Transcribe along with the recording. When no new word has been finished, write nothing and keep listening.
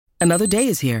Another day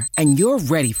is here, and you're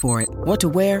ready for it. What to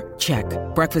wear? Check.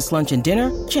 Breakfast, lunch, and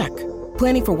dinner? Check.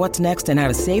 Planning for what's next and how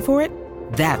to save for it?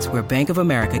 That's where Bank of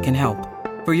America can help.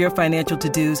 For your financial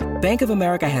to-dos, Bank of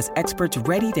America has experts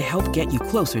ready to help get you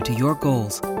closer to your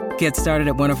goals. Get started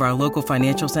at one of our local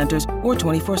financial centers or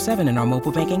 24/7 in our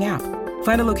mobile banking app.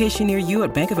 Find a location near you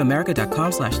at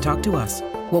bankofamerica.com/talktous.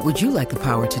 What would you like the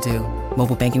power to do?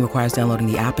 Mobile banking requires downloading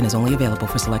the app and is only available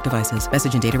for select devices.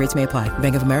 Message and data rates may apply.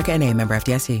 Bank of America N.A., member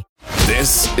FDIC.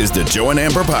 This is the Joe and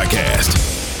Amber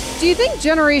Podcast. Do you think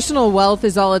generational wealth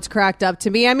is all it's cracked up to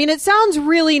be? I mean, it sounds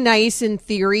really nice in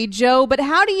theory, Joe, but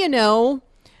how do you know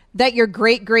that your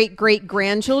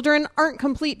great-great-great-grandchildren aren't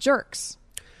complete jerks?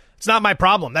 It's not my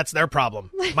problem. That's their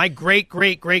problem. My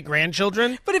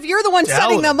great-great-great-grandchildren. But if you're the one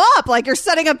setting them up, like you're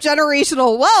setting up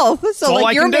generational wealth, so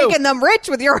like you're making them rich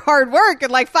with your hard work,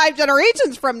 and like 5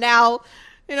 generations from now,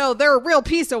 you know, they're a real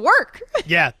piece of work.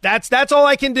 Yeah, that's all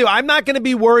I can do. I'm not going to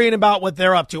be worrying about what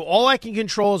they're up to. All I can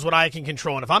control is what I can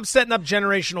control. And if I'm setting up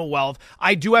generational wealth,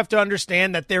 I do have to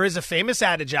understand that there is a famous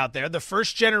adage out there. The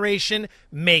first generation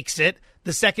makes it.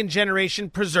 The second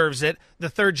generation preserves it. The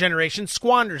third generation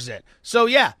squanders it. So,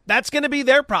 yeah, that's going to be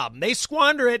their problem. They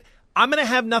squander it. I'm going to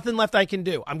have nothing left I can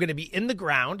do. I'm going to be in the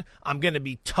ground. I'm going to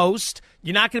be toast.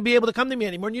 You're not going to be able to come to me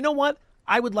anymore. And you know what?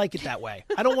 I would like it that way.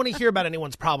 I don't want to hear about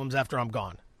anyone's problems after I'm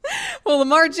gone. Well,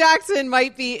 Lamar Jackson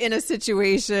might be in a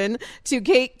situation to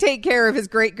take care of his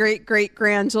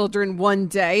great-great-great-grandchildren one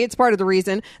day. It's part of the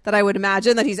reason that I would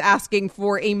imagine that he's asking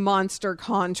for a monster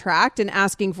contract and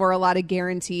asking for a lot of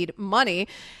guaranteed money.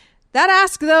 That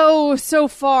ask, though, so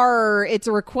far, it's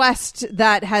a request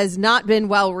that has not been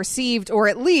well received, or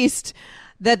at least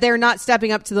that they're not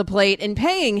stepping up to the plate and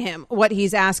paying him what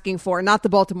he's asking for. Not the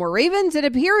Baltimore Ravens. It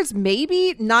appears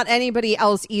maybe not anybody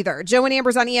else either. Joe and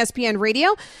Amber's on ESPN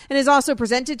Radio and is also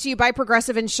presented to you by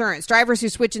Progressive Insurance. Drivers who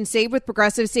switch and save with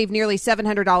Progressive save nearly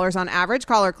 $700 on average.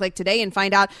 Call or click today and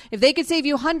find out if they could save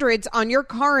you hundreds on your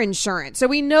car insurance. So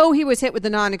we know he was hit with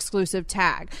the non-exclusive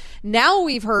tag. Now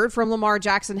we've heard from Lamar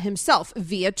Jackson himself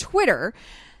via Twitter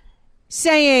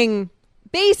saying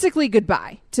basically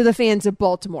goodbye to the fans of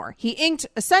Baltimore. He inked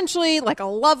essentially like a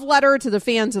love letter to the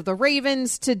fans of the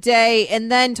Ravens today and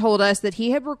then told us that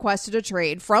he had requested a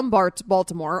trade from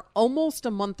Baltimore almost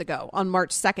a month ago on March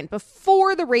 2nd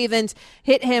before the Ravens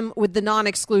hit him with the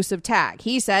non-exclusive tag.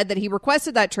 He said that he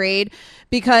requested that trade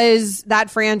because that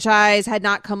franchise had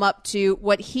not come up to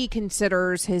what he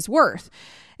considers his worth.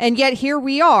 And yet here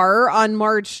we are on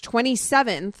March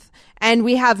 27th. And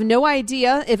we have no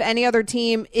idea if any other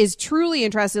team is truly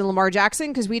interested in Lamar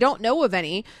Jackson because we don't know of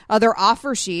any other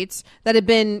offer sheets that have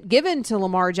been given to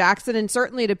Lamar Jackson. And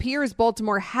certainly it appears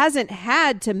Baltimore hasn't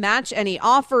had to match any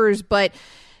offers, but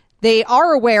they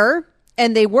are aware,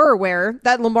 and they were aware,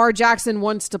 that Lamar Jackson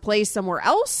wants to play somewhere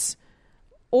else.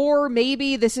 Or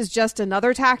maybe this is just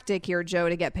another tactic here, Joe,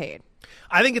 to get paid.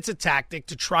 I think it's a tactic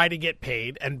to try to get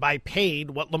paid, and by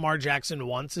paid, what Lamar Jackson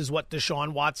wants is what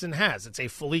Deshaun Watson has. It's a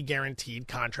fully guaranteed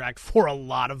contract for a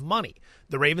lot of money.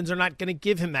 The Ravens are not going to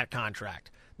give him that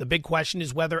contract. The big question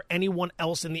is whether anyone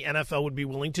else in the NFL would be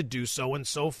willing to do so, and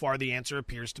so far the answer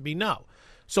appears to be no.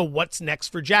 So what's next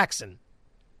for Jackson?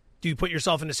 Do you put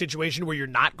yourself in a situation where you're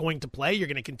not going to play? You're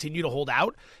going to continue to hold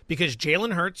out? Because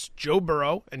Jalen Hurts, Joe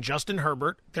Burrow, and Justin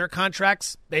Herbert, their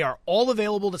contracts, they are all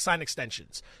available to sign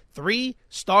extensions.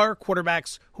 3-star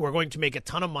quarterbacks who are going to make a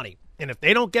ton of money. And if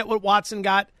they don't get what Watson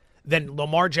got, then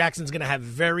Lamar Jackson's going to have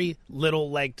very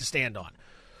little leg to stand on.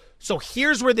 So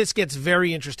here's where this gets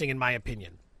very interesting in my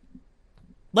opinion.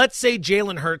 Let's say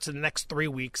Jalen Hurts in the next 3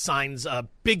 weeks signs a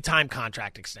big-time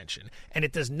contract extension, and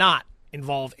it does not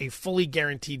involve a fully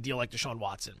guaranteed deal like Deshaun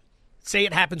Watson. Say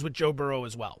it happens with Joe Burrow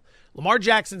as well. Lamar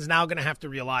Jackson's now going to have to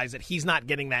realize that he's not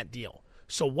getting that deal.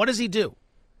 So what does he do?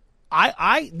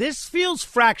 This feels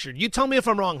fractured. You tell me if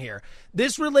I'm wrong here.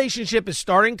 This relationship is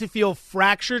starting to feel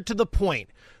fractured to the point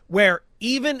where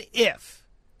even if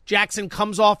Jackson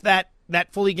comes off that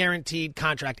fully guaranteed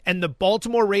contract and the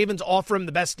Baltimore Ravens offer him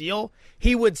the best deal,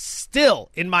 he would still,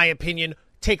 in my opinion,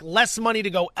 take less money to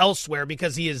go elsewhere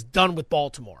because he is done with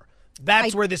Baltimore.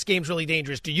 That's where this game's really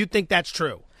dangerous. Do you think that's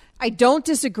true? I don't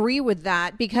disagree with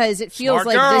that because it feels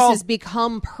like this has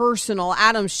become personal.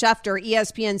 Adam Schefter,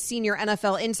 ESPN senior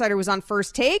NFL insider, was on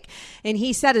First Take, and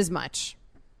he said as much.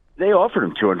 They offered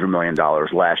him $200 million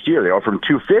last year. They offered him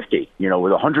 $250,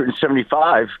 with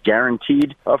 $175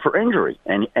 guaranteed for injury.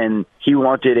 And he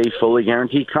wanted a fully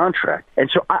guaranteed contract.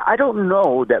 And so I don't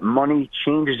know that money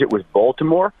changes it with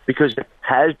Baltimore because it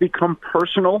has become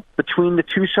personal between the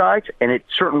two sides. And it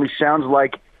certainly sounds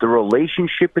like the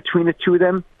relationship between the two of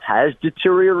them has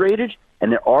deteriorated.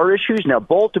 and there are issues. Now,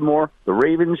 Baltimore, the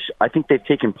Ravens, I think they've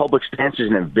taken public stances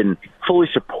and have been fully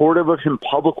supportive of him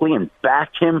publicly and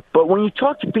backed him. But when you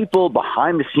talk to people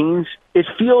behind the scenes, it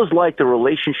feels like the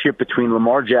relationship between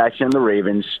Lamar Jackson and the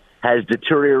Ravens has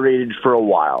deteriorated for a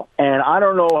while. And I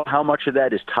don't know how much of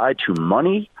that is tied to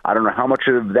money. I don't know how much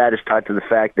of that is tied to the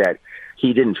fact that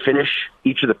he didn't finish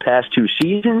each of the past 2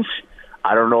 seasons.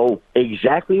 I don't know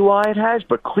exactly why it has,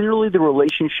 but clearly the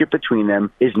relationship between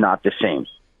them is not the same.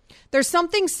 There's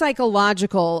something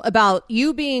psychological about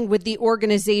you being with the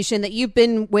organization that you've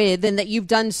been with and that you've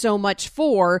done so much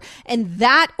for, and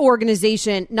that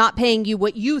organization not paying you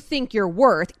what you think you're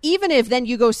worth, even if then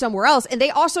you go somewhere else and they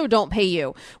also don't pay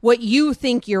you what you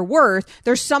think you're worth.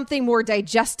 There's something more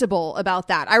digestible about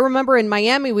that. I remember in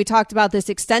Miami, we talked about this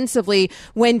extensively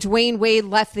when Dwayne Wade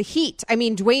left the Heat. I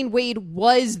mean, Dwayne Wade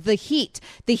was the Heat.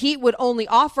 The Heat would only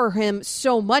offer him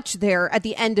so much there at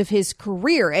the end of his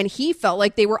career, and he felt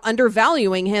like they were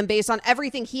undervaluing him based on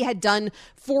everything he had done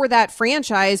for that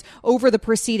franchise over the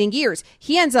preceding years.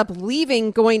 He ends up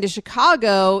leaving, going to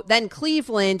Chicago, then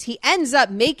Cleveland. He ends up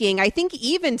making, I think,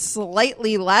 even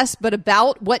slightly less, but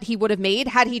about what he would have made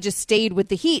had he just stayed with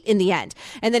the Heat in the end.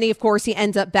 And then, of course, he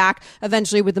ends up back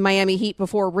eventually with the Miami Heat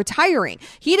before retiring.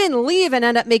 He didn't leave and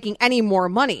end up making any more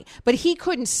money, but he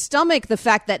couldn't stomach the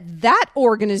fact that that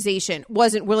organization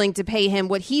wasn't willing to pay him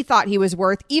what he thought he was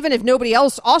worth, even if nobody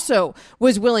else also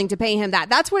was willing to pay him that.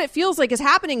 That's what it feels like is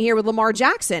happening here with Lamar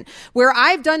Jackson, where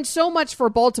I've done so much for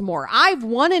Baltimore. I've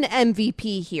won an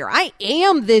MVP here. I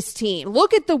am this team.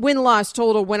 Look at the win-loss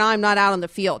total when I'm not out on the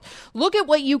field. Look at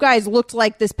what you guys looked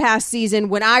like this past season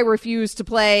when I refused to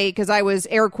play because I was,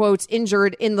 air quotes,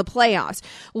 injured in the playoffs.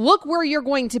 Look where you're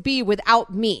going to be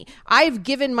without me. I've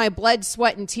given my blood,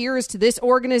 sweat, and tears to this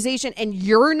organization, and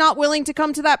you're not willing to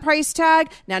come to that price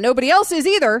tag? Now, nobody else is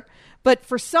either. But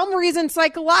for some reason,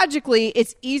 psychologically,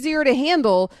 it's easier to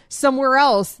handle somewhere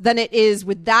else than it is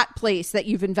with that place that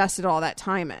you've invested all that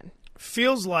time in.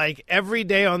 Feels like every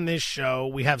day on this show,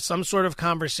 we have some sort of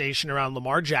conversation around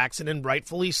Lamar Jackson, and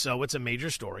rightfully so, it's a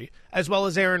major story, as well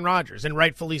as Aaron Rodgers, and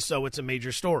rightfully so, it's a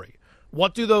major story.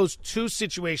 What do those two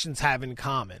situations have in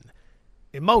common?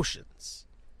 Emotions.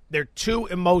 They're too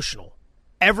emotional.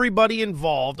 Everybody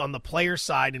involved on the player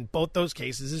side in both those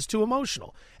cases is too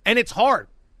emotional. And it's hard.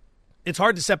 It's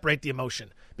hard to separate the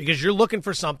emotion because you're looking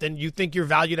for something. You think you're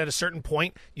valued at a certain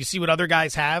point. You see what other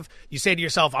guys have. You say to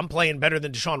yourself, I'm playing better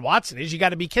than Deshaun Watson is. You got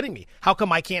to be kidding me. How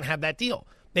come I can't have that deal?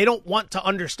 They don't want to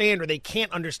understand, or they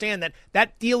can't understand that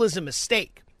that deal is a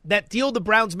mistake. That deal the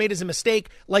Browns made is a mistake,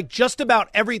 like just about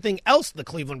everything else the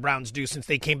Cleveland Browns do since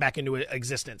they came back into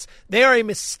existence. They are a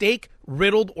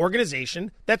mistake-riddled organization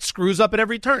that screws up at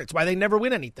every turn. It's why they never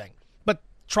win anything. But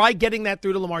try getting that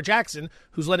through to Lamar Jackson,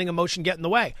 who's letting emotion get in the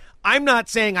way. I'm not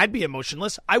saying I'd be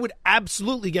emotionless. I would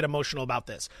absolutely get emotional about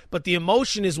this. But the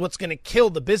emotion is what's going to kill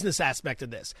the business aspect of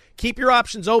this. Keep your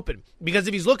options open, because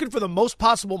if he's looking for the most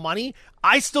possible money,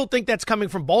 I still think that's coming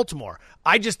from Baltimore.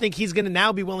 I just think he's going to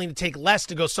now be willing to take less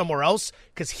to go somewhere else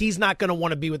because he's not going to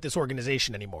want to be with this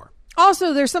organization anymore.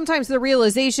 Also, there's sometimes the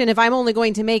realization, if I'm only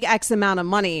going to make X amount of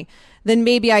money, then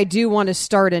maybe I do want to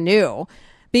start anew.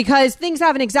 Because things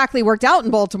haven't exactly worked out in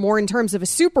Baltimore in terms of a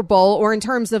Super Bowl or in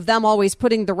terms of them always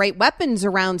putting the right weapons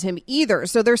around him either.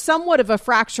 So there's somewhat of a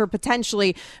fracture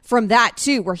potentially from that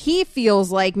too, where he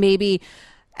feels like maybe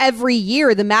every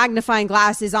year the magnifying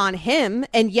glass is on him,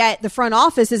 and yet the front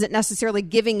office isn't necessarily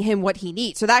giving him what he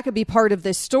needs. So that could be part of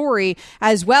this story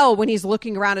as well when he's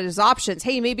looking around at his options.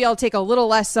 Hey, maybe I'll take a little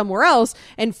less somewhere else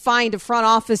and find a front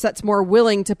office that's more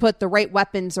willing to put the right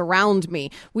weapons around me.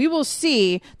 We will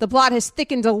see. The plot has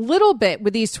thickened a little bit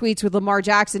with these tweets with Lamar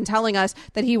Jackson telling us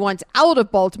that he wants out of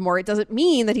Baltimore. It doesn't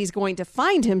mean that he's going to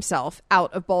find himself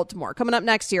out of Baltimore. Coming up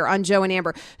next year on Joe and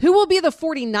Amber, who will be the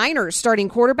 49ers starting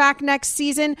quarterback next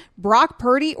season? Brock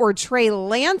Purdy or Trey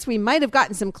Lance? We might have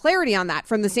gotten some clarity on that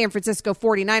from the San Francisco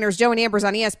 49ers. Joe and Amber's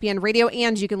on ESPN Radio,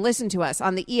 and you can listen to us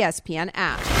on the ESPN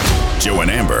app. Joe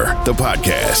and Amber, the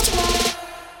podcast.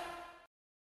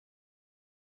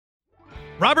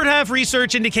 Robert Half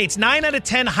research indicates 9 out of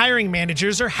 10 hiring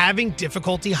managers are having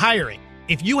difficulty hiring.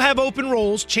 If you have open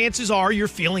roles, chances are you're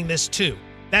feeling this too.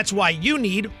 That's why you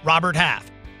need Robert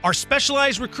Half. Our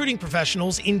specialized recruiting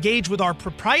professionals engage with our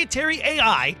proprietary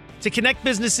AI to connect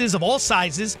businesses of all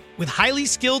sizes with highly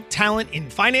skilled talent in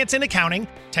finance and accounting,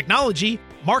 technology,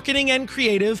 marketing and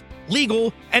creative,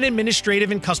 legal, and administrative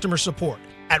and customer support.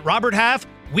 At Robert Half,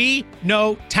 we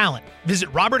know talent. Visit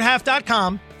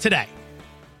roberthalf.com today.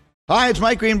 Hi, it's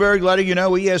Mike Greenberg letting you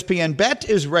know ESPN Bet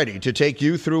is ready to take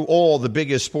you through all the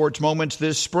biggest sports moments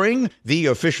this spring. The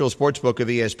official sportsbook of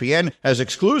ESPN has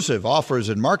exclusive offers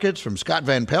and markets from Scott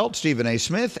Van Pelt, Stephen A.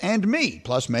 Smith, and me,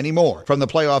 plus many more. From the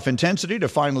playoff intensity to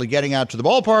finally getting out to the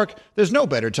ballpark, there's no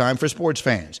better time for sports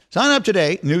fans. Sign up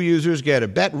today. New users get a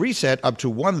bet reset up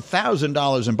to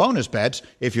 $1,000 in bonus bets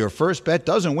if your first bet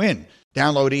doesn't win.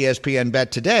 Download ESPN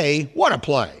Bet today. What a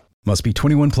play. Must be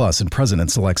 21 plus and present in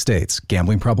select states.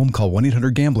 Gambling problem? Call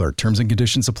 1-800-GAMBLER. Terms and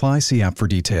conditions apply. See app for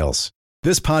details.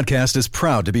 This podcast is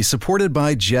proud to be supported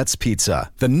by Jets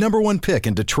Pizza, the #1 pick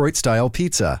in Detroit-style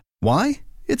pizza. Why?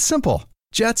 It's simple.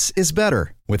 Jets is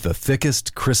better. With the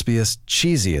thickest, crispiest,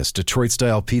 cheesiest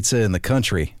Detroit-style pizza in the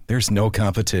country, there's no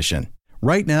competition.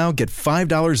 Right now, get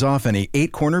 $5 off any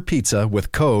 8-corner pizza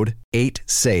with code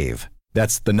 8SAVE.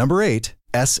 That's the number 8,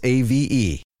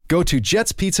 SAVE. Go to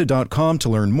jetspizza.com to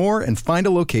learn more and find a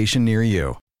location near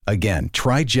you. Again,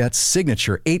 try Jet's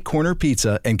signature 8-corner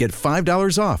pizza and get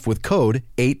 $5 off with code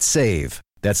 8SAVE.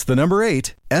 That's the number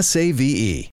 8,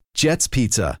 SAVE. Jet's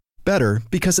Pizza. Better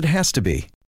because it has to be.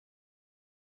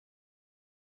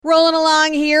 Rolling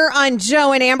along here on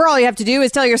Joe and Amber. All you have to do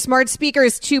is tell your smart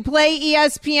speakers to play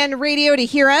ESPN Radio to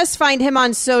hear us. Find him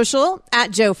on social at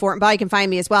Joe Fortenbaugh. You can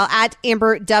find me as well at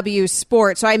Amber W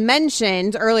Sport. So I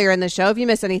mentioned earlier in the show, if you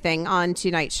miss anything on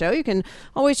tonight's show, you can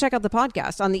always check out the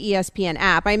podcast on the ESPN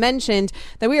app. I mentioned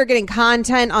that we are getting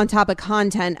content on top of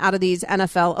content out of these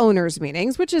NFL owners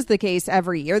meetings, which is the case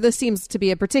every year. This seems to be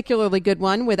a particularly good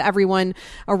one with everyone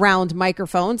around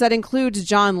microphones. That includes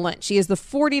John Lynch. He is the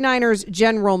 49ers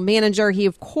general manager. He,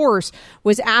 of course,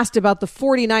 was asked about the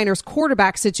 49ers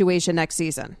quarterback situation next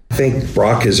season. I think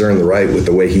Brock has earned the right with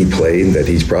the way he played, that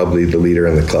he's probably the leader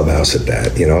in the clubhouse at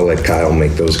that. You know, I'll let Kyle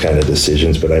make those kind of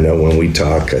decisions, but I know when we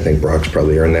talk, I think Brock's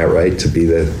probably earned that right to be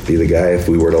the guy. If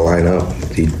we were to line up,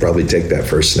 he'd probably take that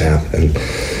first snap. And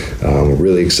we're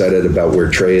really excited about where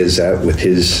Trey is at with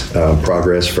his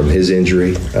progress from his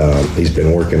injury. He's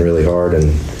been working really hard,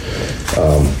 and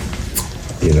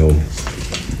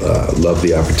love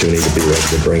the opportunity to be able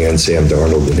to bring in Sam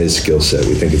Darnold and his skill set.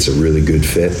 We think it's a really good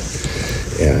fit,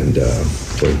 and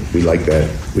so we like that.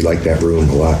 We like that room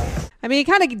a lot. I mean, he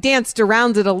kind of danced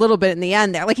around it a little bit in the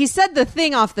end there. Like, he said the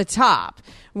thing off the top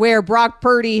where Brock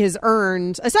Purdy has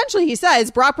earned, essentially he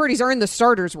says, Brock Purdy's earned the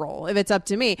starter's role, if it's up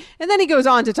to me. And then he goes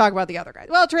on to talk about the other guys.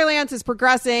 Well, Trey Lance is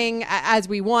progressing as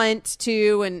we want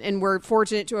to, and we're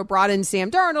fortunate to have brought in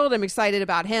Sam Darnold. I'm excited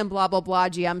about him, blah, blah, blah,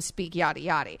 GM speak, yada,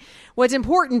 yada. What's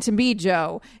important to me,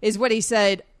 Joe, is what he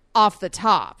said off the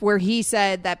top, where he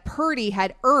said that Purdy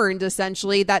had earned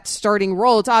essentially that starting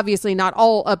role. It's obviously not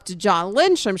all up to John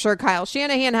Lynch. I'm sure Kyle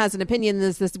Shanahan has an opinion in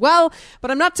this as well,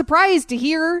 but I'm not surprised to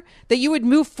hear that you would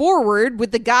move forward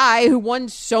with the guy who won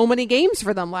so many games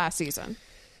for them last season.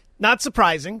 Not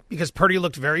surprising, because Purdy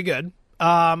looked very good.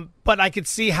 But I could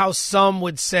see how some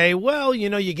would say, well,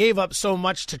 you gave up so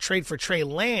much to trade for Trey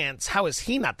Lance. How is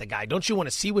he not the guy? Don't you want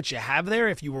to see what you have there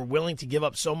if you were willing to give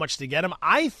up so much to get him?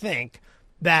 I think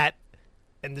that,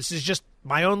 and this is just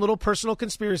my own little personal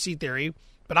conspiracy theory,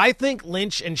 but I think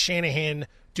Lynch and Shanahan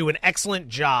do an excellent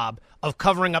job of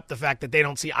covering up the fact that they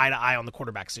don't see eye to eye on the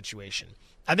quarterback situation.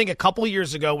 I think a couple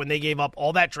years ago when they gave up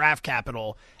all that draft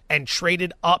capital and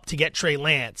traded up to get Trey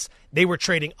Lance, they were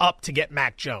trading up to get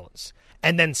Mac Jones.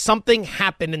 And then something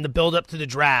happened in the build-up to the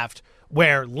draft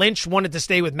where Lynch wanted to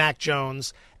stay with Mac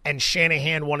Jones and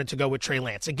Shanahan wanted to go with Trey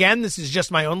Lance. Again, this is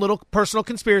just my own little personal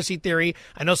conspiracy theory.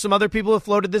 I know some other people have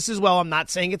floated this as well. I'm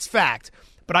not saying it's fact,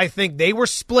 but I think they were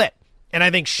split, and I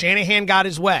think Shanahan got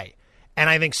his way. And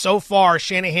I think so far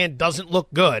Shanahan doesn't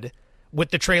look good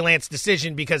with the Trey Lance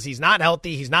decision because he's not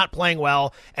healthy, he's not playing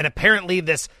well, and apparently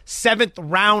this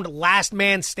 7th-round last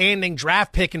man standing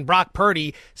draft pick in Brock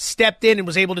Purdy stepped in and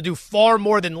was able to do far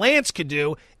more than Lance could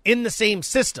do in the same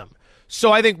system.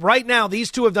 So I think right now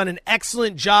these two have done an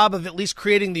excellent job of at least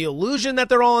creating the illusion that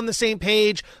they're all on the same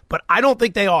page, but I don't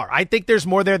think they are. I think there's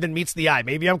more there than meets the eye.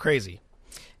 Maybe I'm crazy.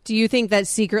 Do you think that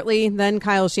secretly then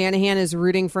Kyle Shanahan is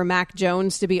rooting for Mac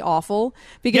Jones to be awful?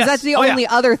 Because that's the only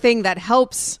other thing that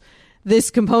helps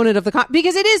this component of the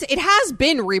because it has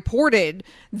been reported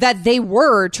that they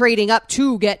were trading up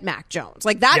to get Mac Jones.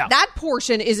 Like that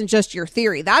portion isn't just your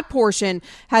theory. That portion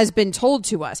has been told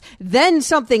to us. Then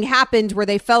something happened where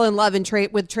they fell in love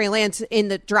with Trey Lance in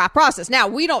the draft process. Now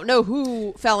we don't know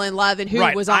who fell in love and who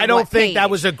was on. I don't think page.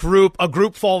 that was a group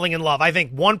falling in love. I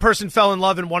think one person fell in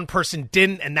love and one person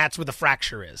didn't, and that's where the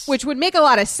fracture is. Which would make a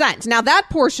lot of sense. Now that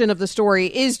portion of the story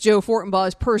is Joe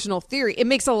Fortenbaugh's personal theory. It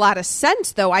makes a lot of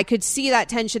sense though. I could see that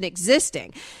tension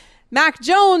existing. Mac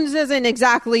Jones hasn't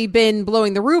exactly been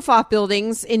blowing the roof off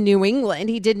buildings in New England.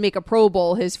 He did make a Pro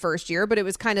Bowl his first year, but it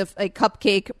was kind of a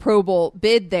cupcake Pro Bowl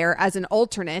bid there as an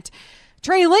alternate.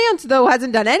 Trey Lance, though,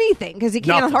 hasn't done anything because he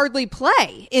can't hardly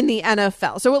play in the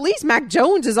NFL. So at least Mac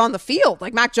Jones is on the field.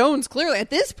 Like, Mac Jones clearly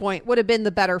at this point would have been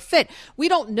the better fit. We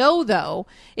don't know, though,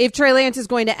 if Trey Lance is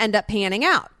going to end up panning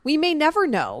out. We may never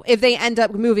know if they end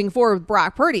up moving forward with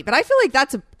Brock Purdy, but I feel like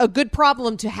that's a good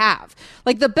problem to have.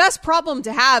 Like, the best problem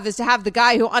to have is to have the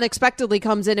guy who unexpectedly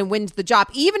comes in and wins the job,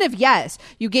 even if, yes,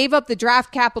 you gave up the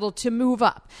draft capital to move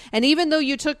up. And even though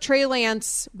you took Trey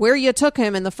Lance where you took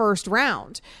him in the first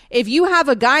round, if you have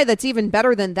a guy that's even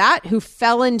better than that who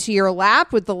fell into your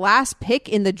lap with the last pick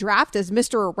in the draft as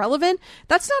Mr. Irrelevant,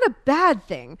 that's not a bad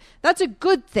thing. That's a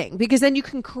good thing, because then you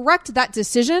can correct that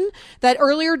decision, that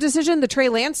earlier decision, the Trey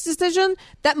Lance decision,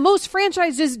 that most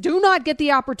franchises do not get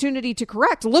the opportunity to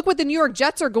correct. Look what the New York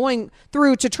Jets are going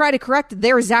through to try to correct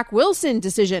their Zach Wilson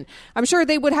decision. I'm sure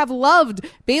they would have loved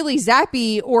Bailey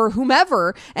Zappi or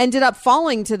whomever ended up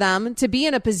falling to them to be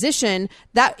in a position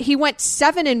that he went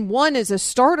 7-1 as a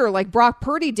starter like Brock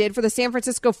Purdy did for the San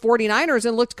Francisco 49ers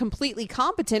and looked completely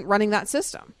competent running that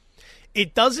system.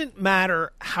 It doesn't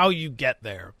matter how you get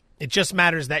there. It just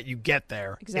matters that you get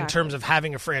there in terms of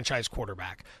having a franchise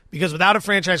quarterback. Because without a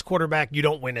franchise quarterback, you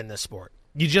don't win in this sport.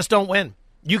 You just don't win.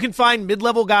 You can find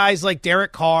mid-level guys like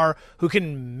Derek Carr who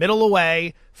can middle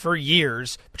away for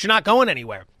years, but you're not going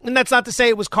anywhere. And that's not to say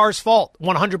it was Carr's fault,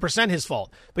 100% his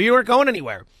fault, but you weren't going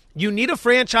anywhere. You need a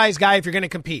franchise guy if you're going to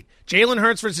compete. Jalen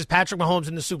Hurts versus Patrick Mahomes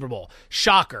in the Super Bowl.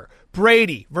 Shocker.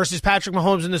 Brady versus Patrick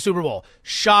Mahomes in the Super Bowl.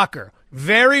 Shocker.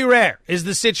 Very rare is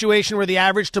the situation where the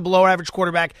average to below average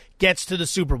quarterback gets to the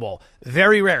Super Bowl.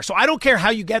 Very rare. So I don't care how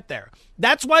you get there.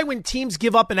 That's why when teams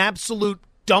give up an absolute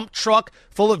dump truck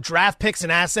full of draft picks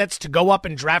and assets to go up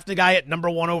and draft a guy at number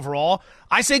 1 overall,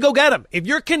 I say go get him. If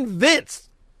you're convinced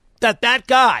that that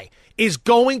guy is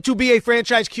going to be a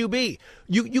franchise QB,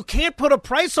 you can't put a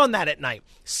price on that at night.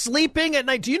 Sleeping at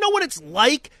night. Do you know what it's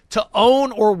like to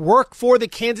own or work for the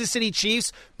Kansas City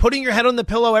Chiefs, putting your head on the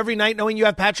pillow every night knowing you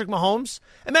have Patrick Mahomes?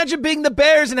 Imagine being the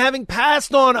Bears and having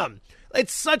passed on him.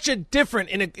 It's such a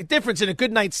difference in a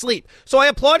good night's sleep. So I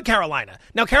applaud Carolina.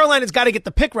 Now, Carolina's got to get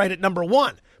the pick right at number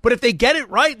 1. But if they get it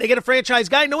right, they get a franchise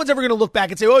guy, no one's ever going to look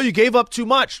back and say, oh, you gave up too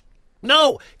much.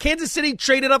 No, Kansas City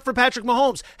traded up for Patrick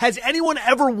Mahomes. Has anyone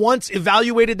ever once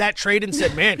evaluated that trade and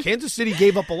said, man, Kansas City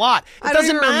gave up a lot? I don't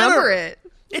even remember it.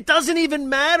 It doesn't even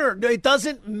matter. It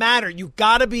doesn't matter. You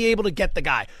got to be able to get the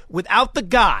guy. Without the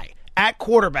guy at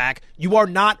quarterback, you are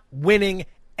not winning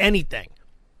anything.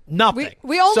 Nothing.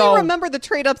 We only remember the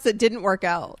trade-ups that didn't work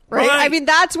out, right? I mean,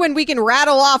 that's when we can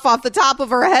rattle off the top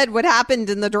of our head what happened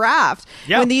in the draft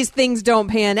when these things don't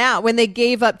pan out, when they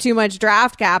gave up too much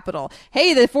draft capital.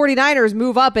 Hey, the 49ers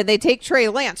move up and they take Trey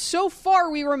Lance. So far,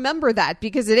 we remember that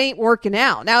because it ain't working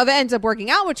out. Now, if it ends up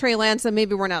working out with Trey Lance, then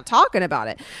maybe we're not talking about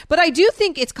it. But I do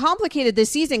think it's complicated this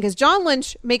season because John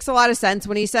Lynch makes a lot of sense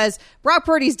when he says Brock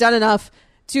Purdy's done enough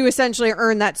to essentially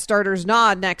earn that starter's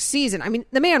nod next season. I mean,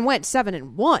 the man went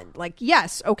 7-1. Like,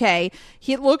 yes, okay,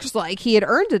 it looks like he had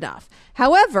earned enough.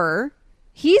 However,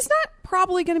 he's not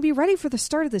probably going to be ready for the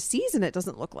start of the season, it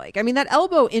doesn't look like. I mean, that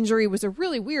elbow injury was a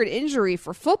really weird injury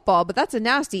for football, but that's a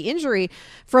nasty injury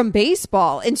from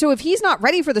baseball. And so if he's not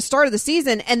ready for the start of the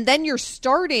season and then you're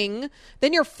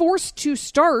forced to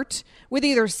start with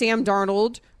either Sam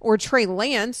Darnold or Trey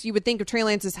Lance, you would think if Trey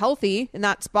Lance is healthy in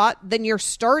that spot, then you're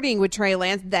starting with Trey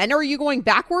Lance. Then are you going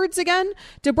backwards again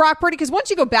to Brock Purdy? Because once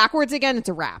you go backwards again, it's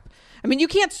a wrap. I mean, you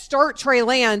can't start Trey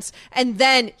Lance and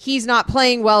then he's not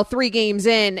playing well 3 games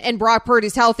in and Brock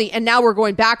Purdy's healthy and now we're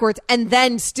going backwards and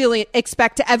then still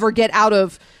expect to ever get out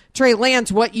of Trey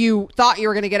Lance what you thought you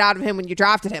were going to get out of him when you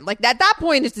drafted him. Like, at that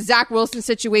point, it's the Zach Wilson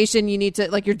situation. You need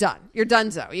to, like, you're done. You're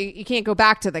donezo. You can't go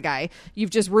back to the guy.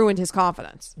 You've just ruined his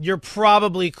confidence. You're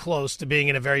probably close to being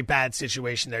in a very bad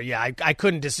situation there. Yeah, I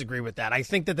couldn't disagree with that. I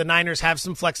think that the Niners have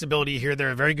some flexibility here.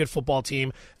 They're a very good football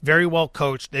team, very well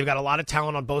coached. They've got a lot of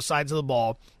talent on both sides of the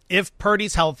ball. If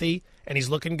Purdy's healthy and he's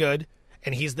looking good,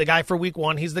 and he's the guy for week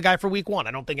 1, he's the guy for week 1.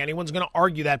 I don't think anyone's going to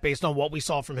argue that based on what we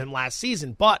saw from him last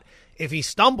season. But if he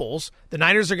stumbles, the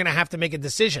Niners are going to have to make a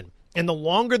decision. And the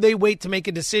longer they wait to make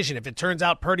a decision, if it turns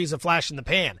out Purdy's a flash in the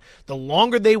pan, the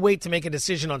longer they wait to make a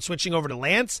decision on switching over to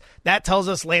Lance, that tells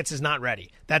us Lance is not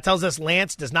ready. That tells us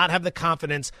Lance does not have the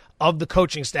confidence of the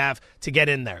coaching staff to get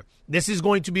in there. This is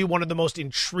going to be one of the most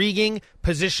intriguing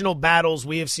positional battles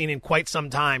we have seen in quite some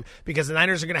time because the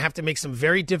Niners are going to have to make some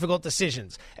very difficult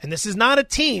decisions. And this is not a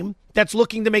team that's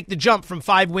looking to make the jump from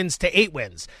 5 wins to 8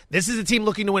 wins. This is a team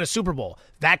looking to win a Super Bowl.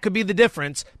 That could be the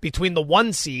difference between the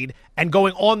 1 seed and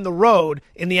going on the road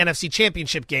in the NFC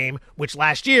Championship game, which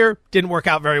last year didn't work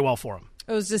out very well for them.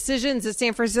 Those decisions that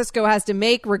San Francisco has to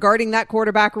make regarding that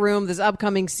quarterback room this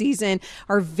upcoming season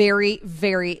are very,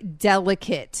 very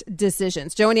delicate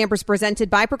decisions. Joe and Amber's presented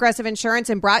by Progressive Insurance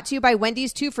and brought to you by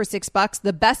Wendy's 2 for $6,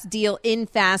 the best deal in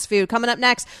fast food. Coming up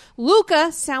next,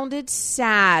 Luka sounded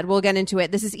sad. We'll get into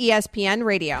it. This is ESPN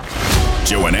Radio.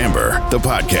 Joe and Amber, the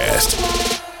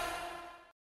podcast.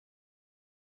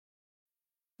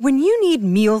 When you need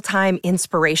mealtime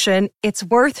inspiration, it's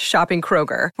worth shopping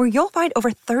Kroger, where you'll find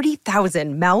over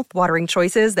 30,000 mouth-watering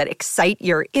choices that excite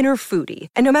your inner foodie.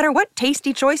 And no matter what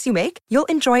tasty choice you make, you'll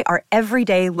enjoy our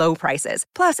everyday low prices,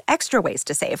 plus extra ways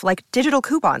to save, like digital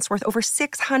coupons worth over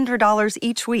 $600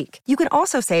 each week. You can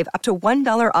also save up to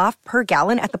 $1 off per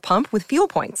gallon at the pump with fuel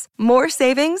points. More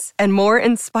savings and more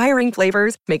inspiring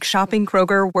flavors make shopping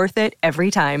Kroger worth it every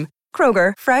time.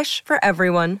 Kroger, fresh for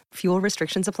everyone. Fuel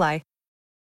restrictions apply.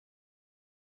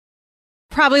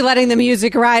 Probably letting the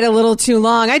music ride a little too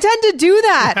long. I tend to do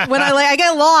that when I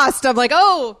get lost. I'm like,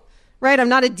 oh, right, I'm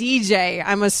not a DJ.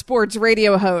 I'm a sports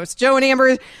radio host. Joe and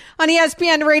Amber on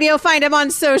ESPN Radio. Find him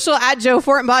on social at Joe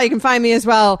Fortenbaugh. You can find me as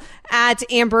well at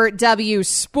Amber W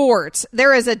Sports.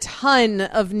 There is a ton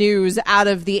of news out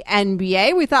of the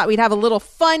NBA. We thought we'd have a little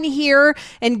fun here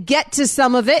and get to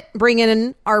some of it. Bring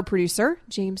in our producer,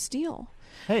 James Steele.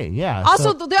 Hey, yeah.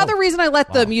 Also, the other reason I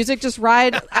let the music just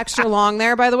ride extra long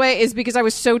there, by the way, is because I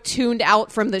was so tuned out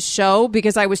from the show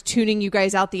because I was tuning you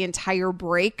guys out the entire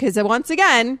break. Because once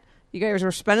again, you guys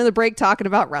were spending the break talking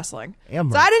about wrestling.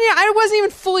 Amber. So I wasn't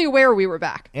even fully aware we were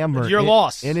back. Amber, your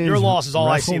loss is all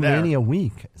I see there. WrestleMania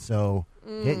week, so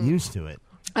get used to it.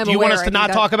 Do you want us to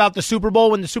not talk about the Super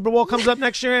Bowl when the Super Bowl comes up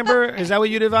next year, Amber? Is that what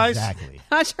you'd advise? Exactly.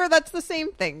 Not sure that's the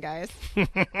same thing, guys.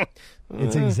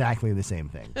 It's exactly the same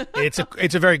thing.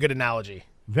 It's a very good analogy.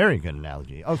 Very good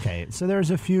analogy. Okay, so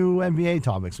there's a few NBA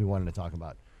topics we wanted to talk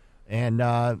about. And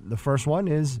the first one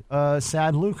is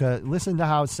sad Luka. Listen to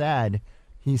how sad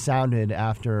he sounded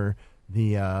after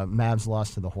the Mavs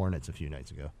lost to the Hornets a few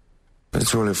nights ago.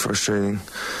 It's really frustrating.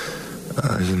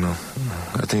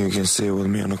 I think you can see it with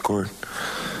me on the court.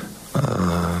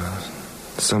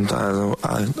 Sometimes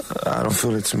I don't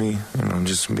feel it's me,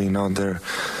 just being out there.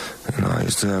 I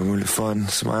used to have really fun,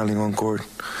 smiling on court,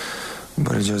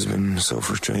 but it's just been so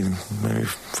frustrating, maybe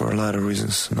for a lot of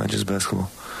reasons, not just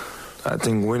basketball. I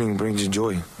think winning brings you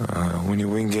joy. When you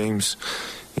win games,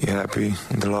 you're happy,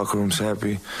 the locker room's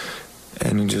happy,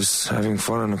 and you're just having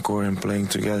fun on the court and playing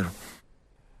together.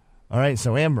 All right,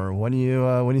 so Amber, what do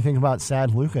you think about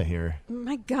sad Luka here?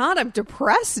 My God, I'm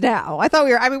depressed now. I thought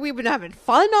we've been having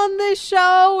fun on this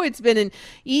show. It's been an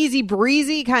easy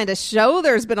breezy kind of show.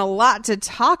 There's been a lot to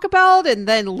talk about, and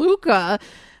then Luka,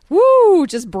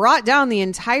 just brought down the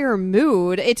entire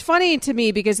mood. It's funny to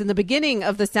me because in the beginning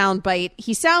of the soundbite,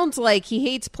 he sounds like he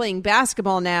hates playing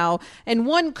basketball now. And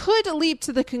one could leap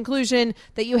to the conclusion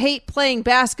that you hate playing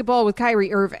basketball with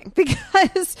Kyrie Irving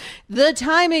because the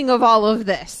timing of all of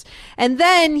this. And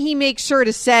then he makes sure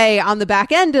to say on the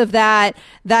back end of that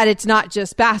it's not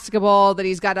just basketball, that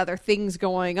he's got other things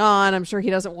going on. I'm sure he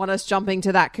doesn't want us jumping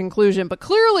to that conclusion, but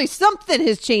clearly something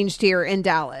has changed here in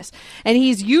Dallas. And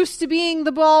he's used to being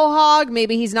the ball hog.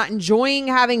 Maybe he's not enjoying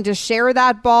having to share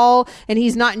that ball, and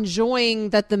he's not enjoying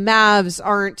that the Mavs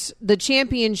aren't the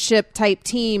championship type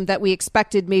team that we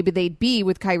expected maybe they'd be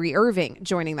with Kyrie Irving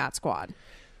joining that squad.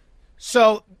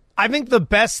 So I think the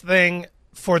best thing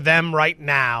for them right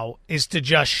now is to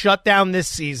just shut down this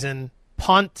season,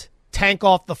 punt, tank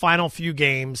off the final few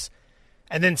games,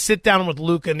 and then sit down with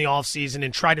Luka in the offseason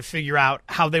and try to figure out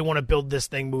how they want to build this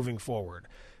thing moving forward.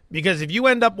 Because if you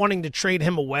end up wanting to trade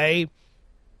him away,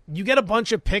 you get a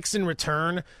bunch of picks in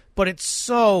return, but it's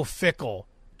so fickle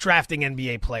drafting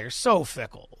NBA players. So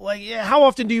fickle. Like, how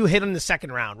often do you hit in the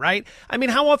second round, right? I mean,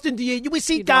 how often we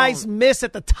see guys miss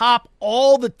at the top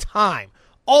all the time?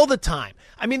 All the time.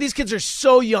 I mean, these kids are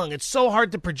so young. It's so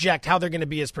hard to project how they're going to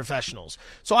be as professionals.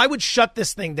 So I would shut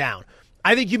this thing down.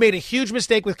 I think you made a huge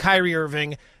mistake with Kyrie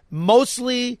Irving,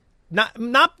 mostly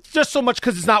not just so much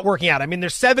because it's not working out. I mean, they're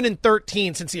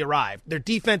 7-13 since he arrived. Their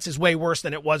defense is way worse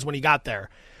than it was when he got there.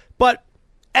 But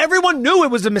everyone knew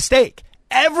it was a mistake.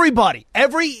 Everybody,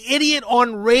 every idiot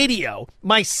on radio,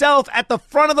 myself at the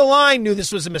front of the line knew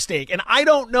this was a mistake. And I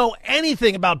don't know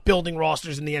anything about building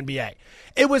rosters in the NBA.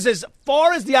 It was as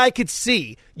far as the eye could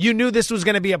see, you knew this was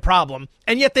going to be a problem.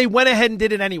 And yet they went ahead and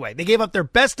did it anyway. They gave up their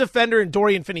best defender in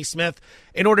Dorian Finney-Smith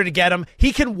in order to get him.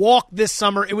 He can walk this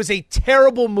summer. It was a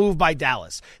terrible move by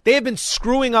Dallas. They have been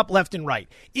screwing up left and right.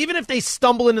 Even if they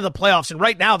stumble into the playoffs, and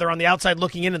right now they're on the outside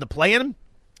looking into the play-in,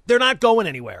 they're not going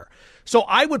anywhere. So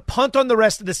I would punt on the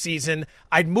rest of the season.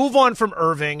 I'd move on from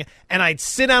Irving, and I'd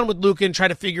sit down with Luka and try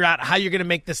to figure out how you're going to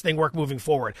make this thing work moving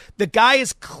forward. The guy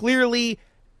is clearly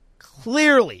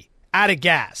out of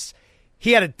gas.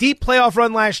 He had a deep playoff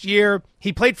run last year.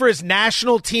 He played for his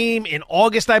national team in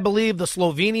August, I believe, the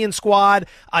Slovenian squad.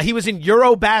 He was in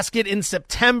Eurobasket in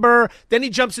September. Then he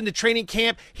jumps into training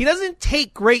camp. He doesn't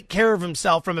take great care of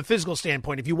himself from a physical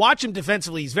standpoint. If you watch him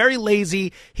defensively, he's very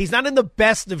lazy. He's not in the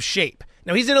best of shape.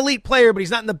 Now, he's an elite player, but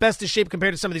he's not in the best of shape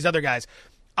compared to some of these other guys.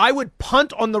 I would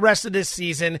punt on the rest of this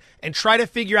season and try to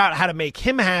figure out how to make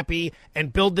him happy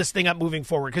and build this thing up moving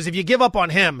forward. Because if you give up on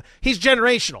him, he's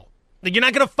generational. Like, you're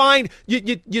not going to find –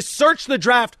 you search the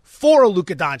draft for a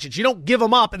Luka Doncic. You don't give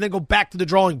him up and then go back to the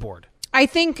drawing board. I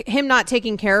think him not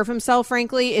taking care of himself,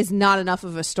 frankly, is not enough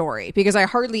of a story because I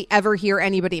hardly ever hear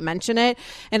anybody mention it.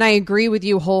 And I agree with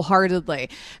you wholeheartedly.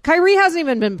 Kyrie hasn't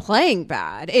even been playing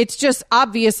bad. It's just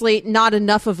obviously not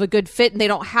enough of a good fit, and they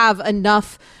don't have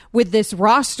enough with this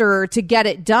roster to get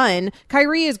it done.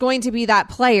 Kyrie is going to be that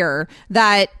player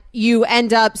that you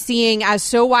end up seeing as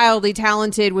so wildly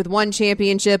talented with one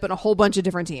championship and a whole bunch of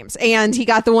different teams. And he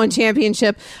got the one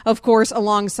championship, of course,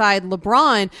 alongside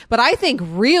LeBron. But I think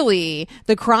really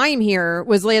the crime here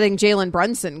was letting Jalen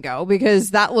Brunson go,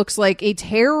 because that looks like a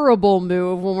terrible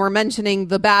move. When we're mentioning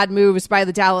the bad moves by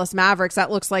the Dallas Mavericks, that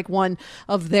looks like one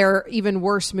of their even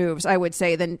worse moves, I would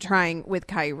say, than trying with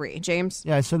Kyrie. James?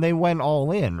 Yeah, so they went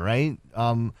all in, right?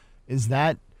 Is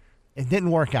that – it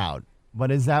didn't work out. But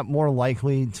is that more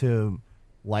likely to,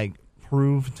 like,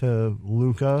 prove to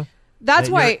Luka that's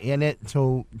that why you're in it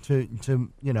to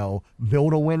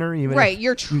build a winner? Even right, if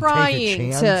you're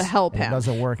trying to help him. It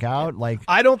doesn't work out. Like,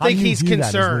 I don't think he's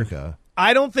concerned. Luka?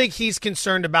 I don't think he's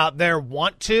concerned about their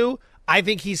want to. I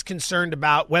think he's concerned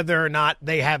about whether or not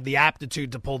they have the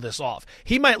aptitude to pull this off.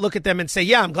 He might look at them and say,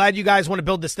 "Yeah, I'm glad you guys want to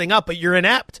build this thing up, but you're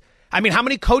inept." I mean, how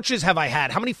many coaches have I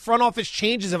had? How many front office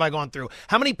changes have I gone through?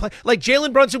 How many like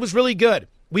Jalen Brunson was really good.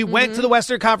 We went to the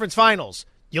Western Conference Finals.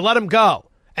 You let him go.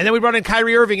 And then we brought in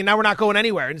Kyrie Irving, and now we're not going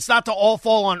anywhere. And it's not to all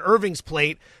fall on Irving's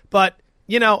plate, but,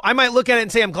 I might look at it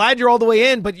and say, I'm glad you're all the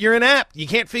way in, but you're inept. You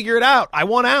can't figure it out. I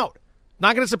want out.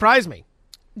 Not going to surprise me.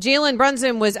 Jalen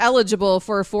Brunson was eligible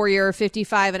for a 4-year,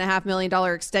 $55.5 million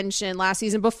extension last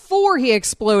season before he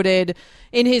exploded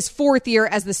in his fourth year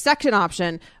as the second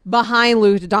option behind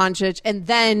Luka Doncic, and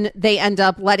then they end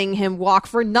up letting him walk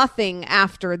for nothing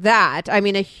after that. I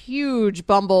mean, a huge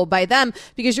bumble by them,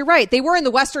 because you're right, they were in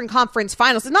the Western Conference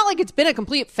Finals. It's not like it's been a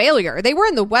complete failure. They were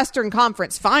in the Western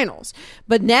Conference Finals,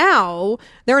 but now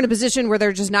they're in a position where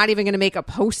they're just not even going to make a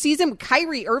postseason.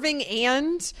 Kyrie Irving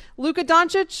and Luka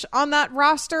Doncic on that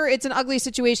roster, it's an ugly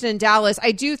situation in Dallas.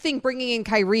 I do think bringing in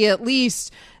Kyrie, at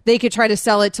least they could try to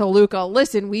sell it to Luka.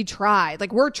 Listen, we tried.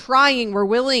 Like, we're trying. We're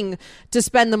willing to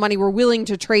spend the money. We're willing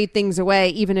to trade things away,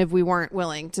 even if we weren't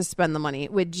willing to spend the money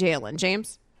with Jalen.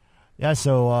 James? Yeah,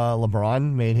 so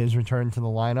LeBron made his return to the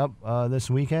lineup this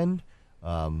weekend.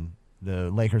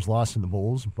 The Lakers lost to the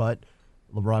Bulls, but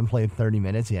LeBron played 30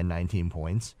 minutes. He had 19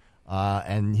 points.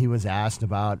 And he was asked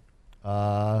about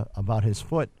his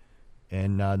foot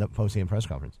in the post-game press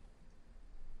conference.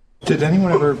 Did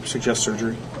anyone ever suggest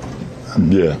surgery?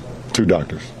 Yeah, 2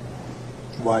 doctors.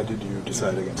 Why did you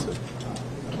decide against it?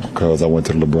 Because I went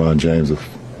to the LeBron James of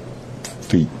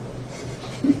feet,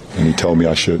 and he told me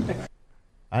I shouldn't.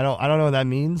 I don't know what that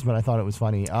means, but I thought it was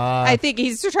funny. I think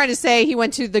he's trying to say he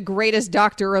went to the greatest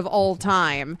doctor of all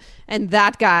time, and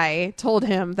that guy told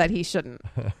him that he shouldn't.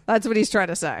 That's what he's trying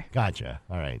to say. Gotcha.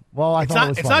 All right. Well, I thought it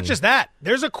was funny. It's not just that.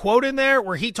 There's a quote in there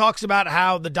where he talks about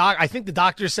how I think the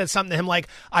doctor said something to him like,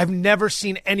 "I've never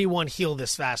seen anyone heal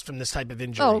this fast from this type of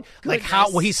injury." Oh, like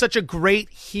he's such a great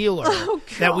healer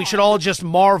that we should all just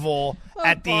marvel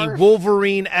at the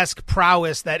Wolverine-esque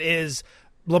prowess that is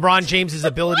LeBron James'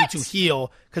 ability to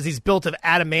heal, because he's built of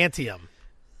adamantium.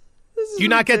 Do you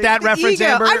not get that reference,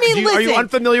 ego. Amber? I mean, are you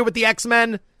unfamiliar with the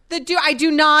X-Men? I do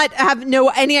not have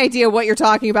any idea what you're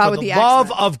talking about with the X-Men.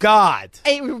 Love of God.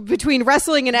 Between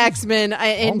wrestling and X-Men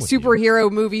and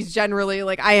superhero movies generally,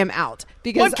 like, I am out.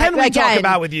 Because what can we talk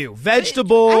about with you?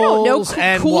 Vegetables? I don't know.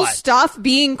 And cool what? stuff,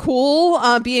 being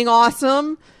cool, being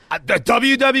awesome. The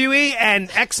WWE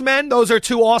and X-Men, those are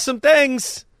 2 awesome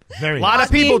things. A lot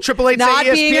of people, Triple H, not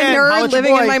ESPN, being a nerd,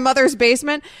 living in my mother's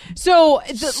basement. So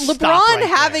LeBron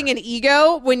having an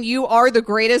ego when you are the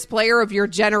greatest player of your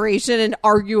generation and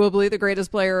arguably the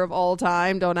greatest player of all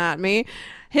time, don't at me.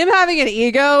 Him having an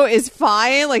ego is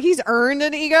fine. Like, he's earned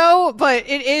an ego, but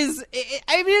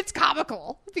it's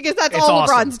comical because that's all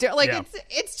awesome. LeBron's doing. Like,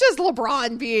 it's just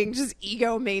LeBron being just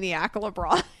egomaniac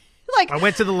LeBron. Like, I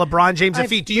went to the LeBron James of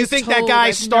feet. Do you think that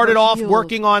guy started off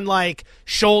working on like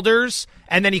shoulders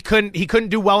and then he couldn't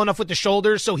do well enough with the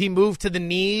shoulders, so he moved to the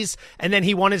knees, and then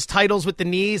he won his titles with the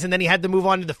knees, and then he had to move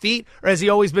on to the feet? Or has he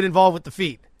always been involved with the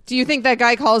feet? Do you think that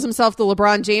guy calls himself the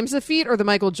LeBron James of feet or the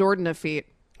Michael Jordan of feet?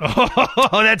 Oh,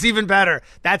 that's even better.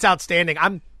 That's outstanding.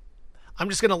 I'm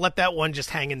just going to let that one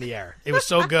just hang in the air. It was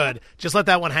so good. Just let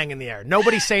that one hang in the air.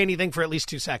 Nobody say anything for at least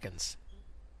 2 seconds.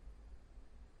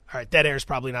 All right, dead air is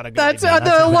probably not a good idea.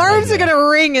 The alarms are going to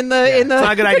ring in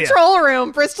the control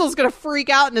room. Bristol's going to freak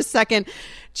out in a second.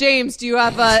 James, do you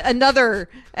have another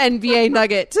NBA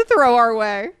nugget to throw our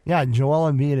way? Yeah,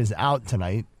 Joel Embiid is out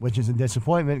tonight, which is a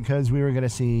disappointment because we were going to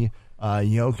see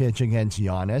Jokic against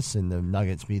Giannis, and the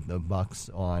Nuggets beat the Bucks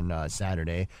on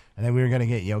Saturday, and then we were going to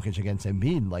get Jokic against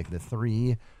Embiid. Like the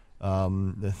three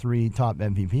top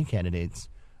MVP candidates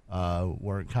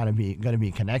were kind of going to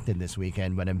be connected this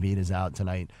weekend, but Embiid is out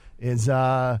tonight. Is he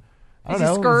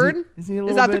scared?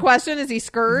 Is that the question? Is he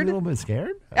scared? Is he a little bit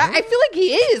scared? I feel like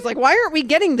he is. Like, why aren't we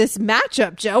getting this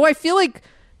matchup, Joe? I feel like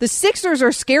the Sixers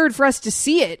are scared for us to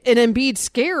see it, and Embiid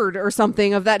scared or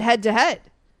something of that head-to-head.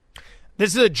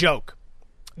 This is a joke.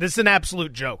 This is an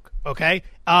absolute joke, okay?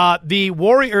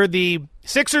 The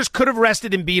Sixers could have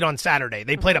rested Embiid on Saturday.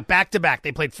 They played a back-to-back.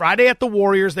 They played Friday at the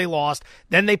Warriors. They lost.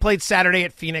 Then they played Saturday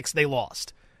at Phoenix. They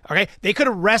lost. Okay? They could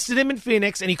have rested him in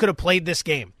Phoenix, and he could have played this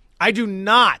game. I do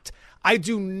not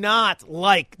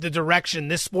like the direction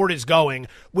this sport is going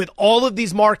with all of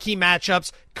these marquee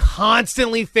matchups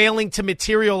constantly failing to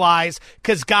materialize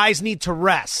because guys need to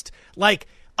rest. Like,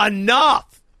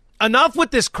 enough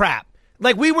with this crap.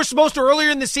 Like, we were supposed to,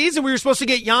 earlier in the season, we were supposed to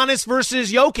get Giannis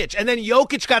versus Jokic, and then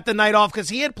Jokic got the night off because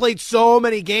he had played so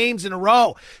many games in a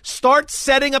row. Start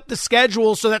setting up the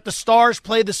schedule so that the stars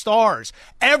play the stars.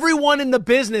 Everyone in the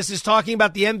business is talking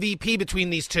about the MVP between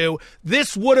these two.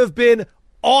 This would have been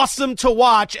awesome to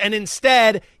watch, and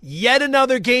instead, yet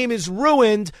another game is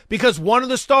ruined because one of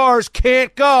the stars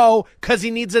can't go because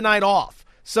he needs a night off.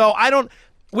 So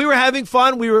we were having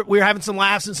fun. We were having some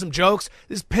laughs and some jokes.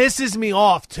 This pisses me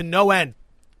off to no end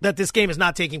that this game is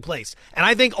not taking place. And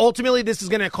I think ultimately this is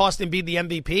going to cost Embiid the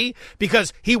MVP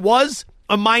because he was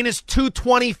a minus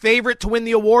 220 favorite to win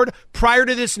the award prior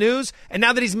to this news. And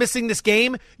now that he's missing this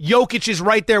game, Jokic is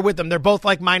right there with him. They're both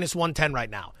like minus 110 right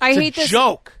now. I hate this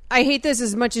joke. I hate this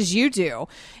as much as you do.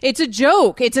 It's a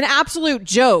joke. It's an absolute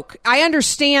joke. I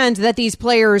understand that these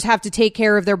players have to take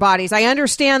care of their bodies. I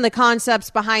understand the concepts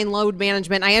behind load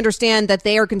management. I understand that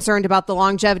they are concerned about the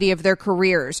longevity of their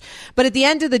careers. But at the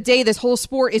end of the day, this whole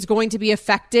sport is going to be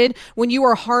affected when you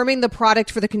are harming the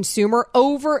product for the consumer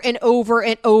over and over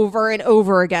and over and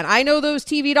over again. I know those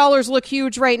TV dollars look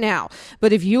huge right now,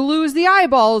 but if you lose the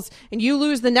eyeballs and you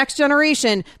lose the next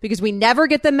generation because we never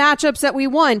get the matchups that we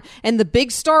want and the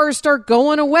big stars start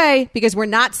going away because we're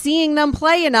not seeing them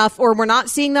play enough or we're not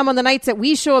seeing them on the nights that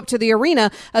we show up to the arena,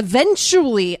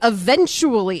 eventually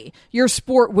your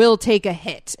sport will take a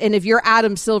hit. And if you're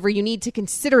Adam Silver, you need to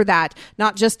consider that,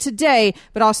 not just today,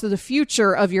 but also the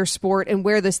future of your sport and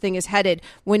where this thing is headed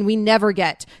when we never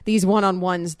get these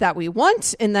one-on-ones that we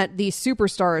want and that these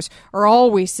superstars are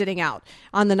always sitting out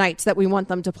on the nights that we want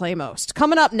them to play most.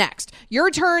 Coming up next, your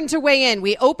turn to weigh in.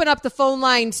 We open up the phone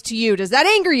lines to you. Does that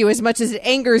anger you as much as it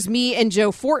angers me and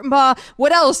Joe Fortenbaugh?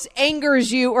 What else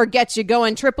angers you or gets you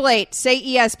going? 888 say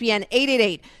ESPN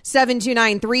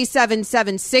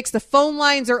 888-729-3776. The phone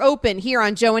lines are open here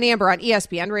on Joe and Amber on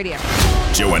ESPN Radio.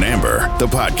 Joe and Amber, the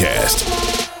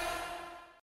podcast.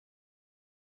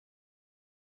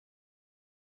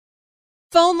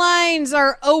 Phone lines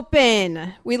are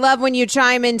open. We love when you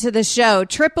chime into the show.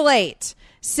 888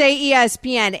 say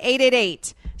ESPN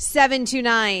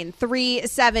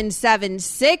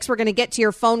 888-729-3776. We're going to get to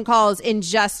your phone calls in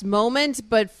just moments.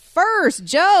 But first,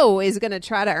 Joe is going to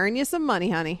try to earn you some money,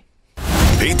 honey.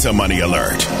 Pizza money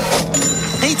alert.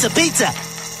 Pizza.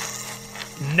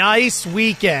 Nice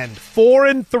weekend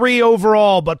 4-3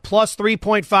 overall, but plus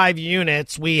 3.5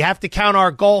 units. We have to count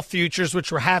our golf futures,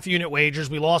 which were half-unit wagers.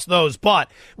 We lost those, but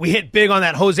we hit big on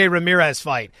that Jose Ramirez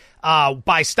fight.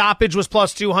 By stoppage was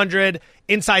plus 200.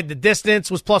 Inside the distance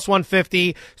was plus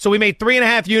 150. So we made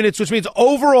 3.5 units, which means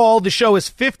overall the show is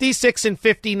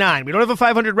 56-59. We don't have a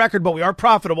 500 record, but we are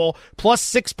profitable. Plus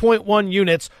 6.1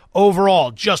 units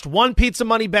overall. Just one pizza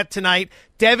money bet tonight.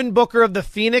 Devin Booker of the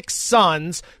Phoenix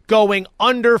Suns going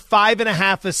under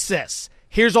 5.5 assists.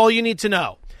 Here's all you need to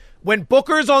know. When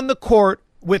Booker's on the court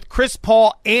with Chris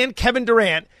Paul and Kevin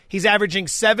Durant, he's averaging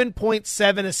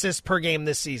 7.7 assists per game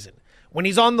this season. When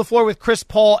he's on the floor with Chris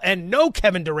Paul and no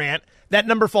Kevin Durant, that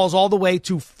number falls all the way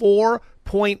to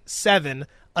 4.7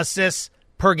 assists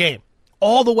per game.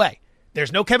 All the way.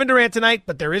 There's no Kevin Durant tonight,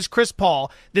 but there is Chris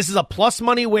Paul. This is a plus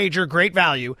money wager, great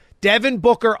value. Devin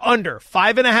Booker under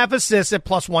 5.5 assists at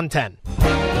plus 110.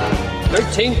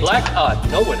 13 black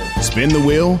odd, no winner. Spin the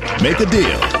wheel, make a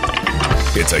deal.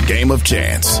 It's a game of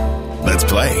chance. Let's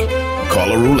play.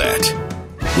 Call a roulette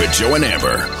with Joe and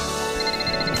Amber.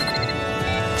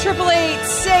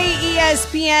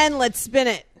 888-SAY-ESPN. Let's spin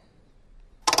it.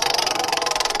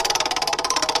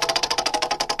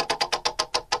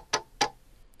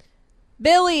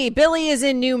 Billy is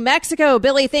in New Mexico.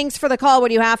 Billy, thanks for the call. What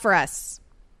do you have for us?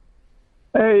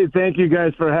 Hey, thank you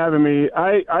guys for having me.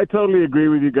 I totally agree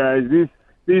with you guys. These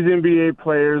NBA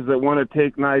players that want to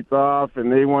take nights off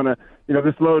and they want to,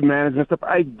 this load management stuff,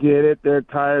 I get it. They're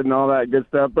tired and all that good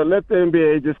stuff. But let the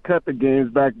NBA just cut the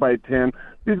games back by 10.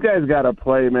 These guys got to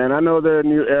play, man. I know they're a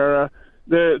new era.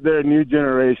 They're a new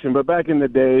generation. But back in the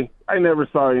day, I never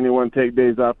saw anyone take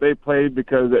days off. They played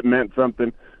because it meant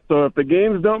something. So if the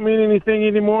games don't mean anything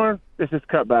anymore, let's just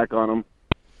cut back on them.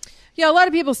 Yeah, a lot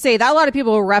of people say that. A lot of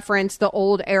people reference the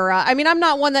old era. I mean, I'm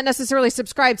not one that necessarily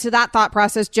subscribes to that thought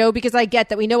process, Joe, because I get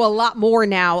that we know a lot more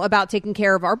now about taking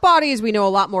care of our bodies. We know a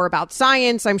lot more about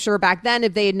science. I'm sure back then,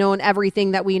 if they had known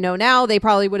everything that we know now, they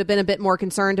probably would have been a bit more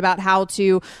concerned about how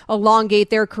to elongate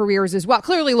their careers as well.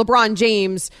 Clearly, LeBron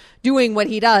James doing what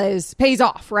he does pays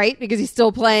off, right? Because he's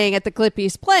still playing at the clip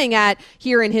he's playing at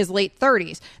here in his late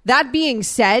 30s. That being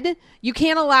said, you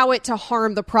can't allow it to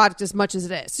harm the product as much as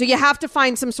it is. So you have to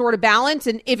find some sort of balance.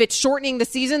 And if it's shortening the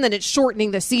season, then it's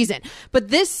shortening the season. But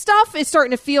this stuff is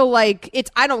starting to feel like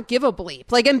I don't give a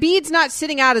bleep. Like Embiid's not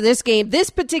sitting out of this game,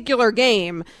 this particular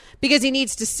game, because he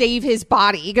needs to save his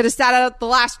body. He could have sat out the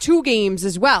last 2 games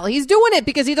as well. He's doing it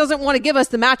because he doesn't want to give us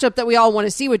the matchup that we all want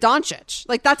to see with Doncic.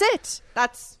 Like, that's it.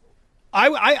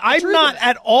 I'm not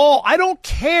at all. I don't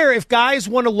care if guys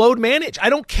want to load manage. I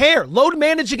don't care. Load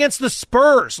manage against the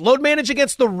Spurs. Load manage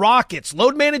against the Rockets.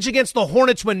 Load manage against the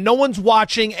Hornets when no one's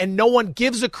watching and no one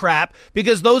gives a crap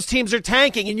because those teams are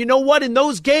tanking. And you know what? In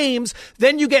those games,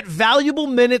 then you get valuable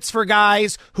minutes for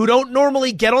guys who don't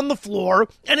normally get on the floor,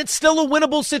 and it's still a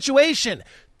winnable situation.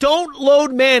 Don't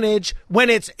load manage when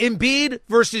it's Embiid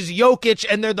versus Jokic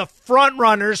and they're the front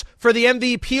runners for the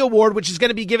MVP award, which is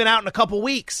going to be given out in a couple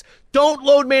weeks. Don't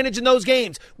load manage in those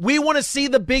games. We want to see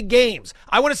the big games.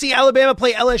 I want to see Alabama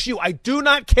play LSU. I do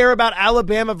not care about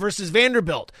Alabama versus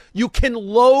Vanderbilt. You can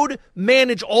load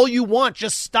manage all you want.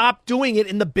 Just stop doing it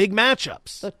in the big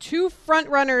matchups. The 2 front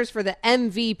runners for the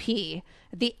MVP.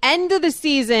 At the end of the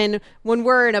season, when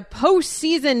we're in a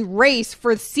postseason race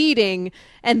for seeding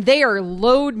and they are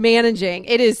load managing,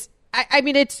 it is, I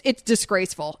mean, it's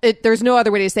disgraceful. There's no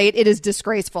other way to say it. It is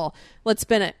disgraceful. Let's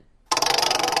spin it.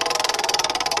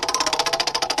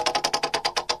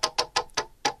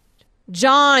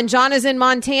 John is in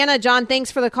Montana. John,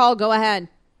 thanks for the call. Go ahead.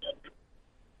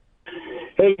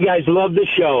 Hey, guys, love the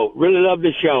show. Really love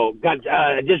the show.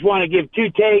 I just want to give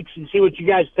 2 takes and see what you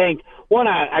guys think. One,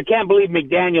 I can't believe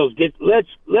McDaniels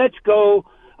let's go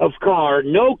of Carr,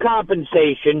 no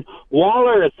compensation.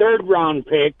 Waller, a 3rd-round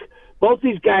pick. Both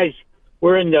these guys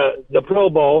were in the Pro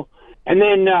Bowl. And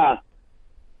then,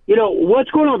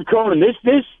 what's going on with Cronin?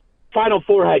 This Final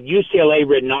Four had UCLA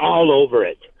written all over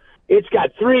it. It's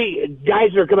got 3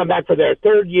 guys that are coming back for their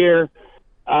 3rd year.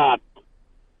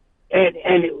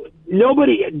 And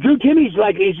nobody, Drew Timmy's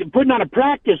he's putting on a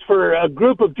practice for a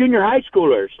group of junior high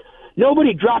schoolers.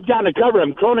 Nobody dropped down to cover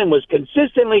him. Cronin was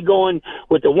consistently going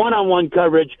with the one-on-one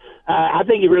coverage. I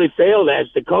think he really failed as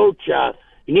the coach.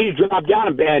 You need to drop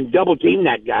down and double-team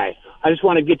that guy. I just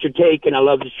want to get your take, and I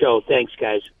love the show. Thanks,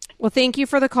 guys. Well, thank you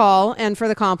for the call and for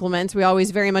the compliments. We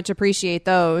always very much appreciate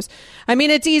those. I mean,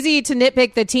 it's easy to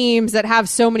nitpick the teams that have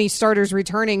so many starters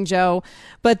returning, Joe.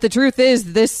 But the truth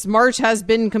is this March has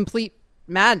been complete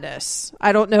madness.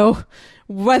 I don't know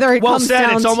whether it comes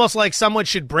down It's almost like someone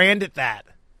should brand it that.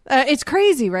 It's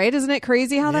crazy, right? Isn't it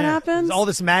crazy how that happens? All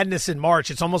this madness in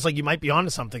March. It's almost like you might be onto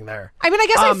something there. I mean, I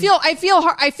guess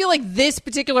I feel like this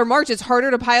particular March, it's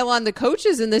harder to pile on the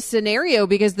coaches in this scenario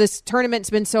because this tournament's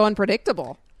been so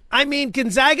unpredictable. I mean,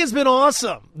 Gonzaga's been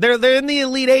awesome. They're in the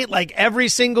Elite Eight like every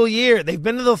single year. They've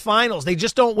been to the finals. They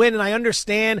just don't win, and I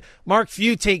understand Mark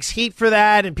Few takes heat for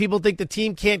that, and people think the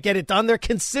team can't get it done. They're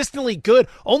consistently good.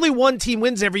 Only one team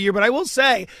wins every year, but I will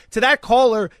say to that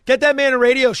caller, get that man a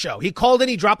radio show. He called in,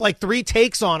 he dropped like 3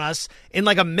 takes on us in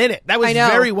like a minute. That was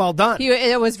very well done.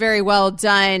 It was very well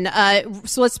done.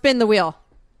 So let's spin the wheel.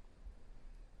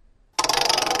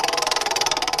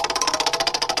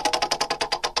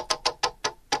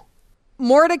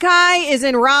 Mordecai is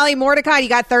in Raleigh. Mordecai, you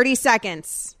got 30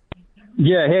 seconds.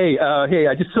 Yeah, hey,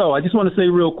 I just want to say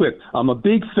real quick, I'm a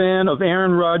big fan of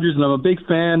Aaron Rodgers and I'm a big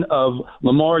fan of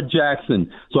Lamar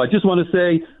Jackson. So I just want to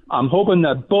say I'm hoping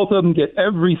that both of them get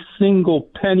every single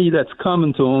penny that's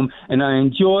coming to them, and I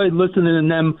enjoy listening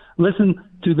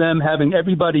to them having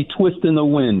everybody twist in the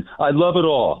wind. I love it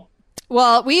all.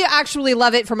 Well, we actually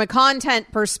love it from a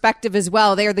content perspective as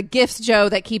well. They are the gifts, Joe,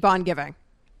 that keep on giving.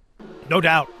 No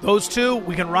doubt. Those two,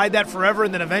 we can ride that forever,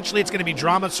 and then eventually it's going to be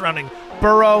drama surrounding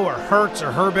Burrow or Hurts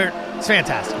or Herbert. It's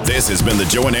fantastic. This has been the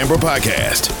Joe and Amber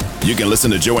Podcast. You can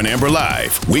listen to Joe and Amber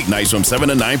live, weeknights from 7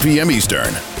 to 9 p.m. Eastern.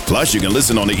 Plus, you can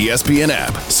listen on the ESPN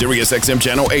app, SiriusXM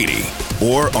Channel 80,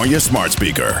 or on your smart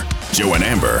speaker. Joe and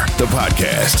Amber, the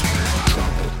podcast.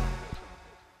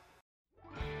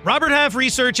 Robert Half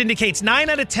research indicates 9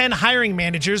 out of 10 hiring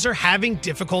managers are having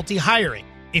difficulty hiring.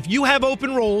 If you have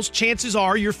open roles, chances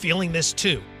are you're feeling this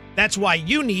too. That's why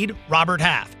you need Robert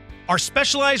Half. Our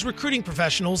specialized recruiting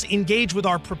professionals engage with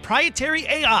our proprietary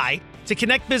AI to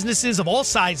connect businesses of all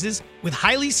sizes with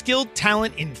highly skilled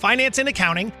talent in finance and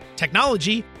accounting,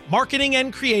 technology, marketing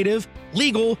and creative,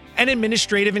 legal, and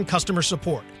administrative and customer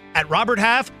support. At Robert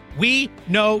Half, we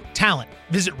know talent.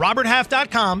 Visit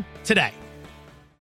roberthalf.com today.